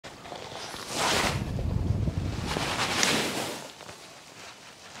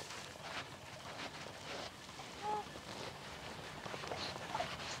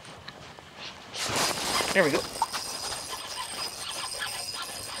There we go.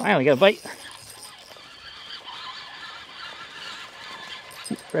 Finally got a bite.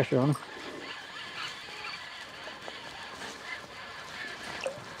 Keep the pressure on him.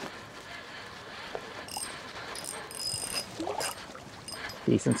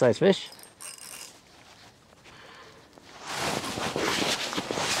 Decent sized fish.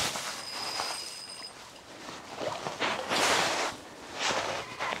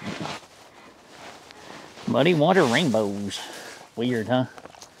 Muddy water rainbows. Weird, huh?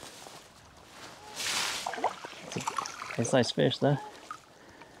 It's a nice sized fish, though.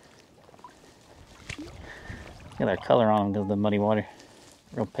 Got our color on them because of the muddy water.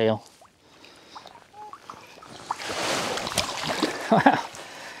 Real pale. Wow.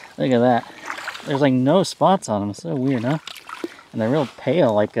 Look at that. There's like no spots on them. It's so weird, huh? And they're real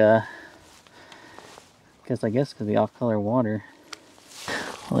pale, like I guess because of the off-color water.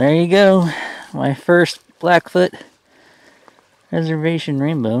 Well, there you go. My first Blackfoot Reservation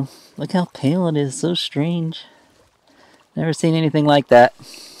rainbow. Look how pale it is. So strange. Never seen anything like that.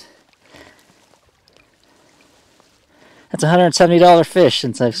 That's a $170 fish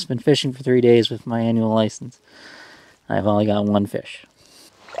since I've been fishing for 3 days with my annual license. I've only got one fish.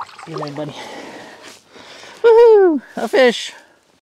 See you later, buddy. Woohoo! A fish!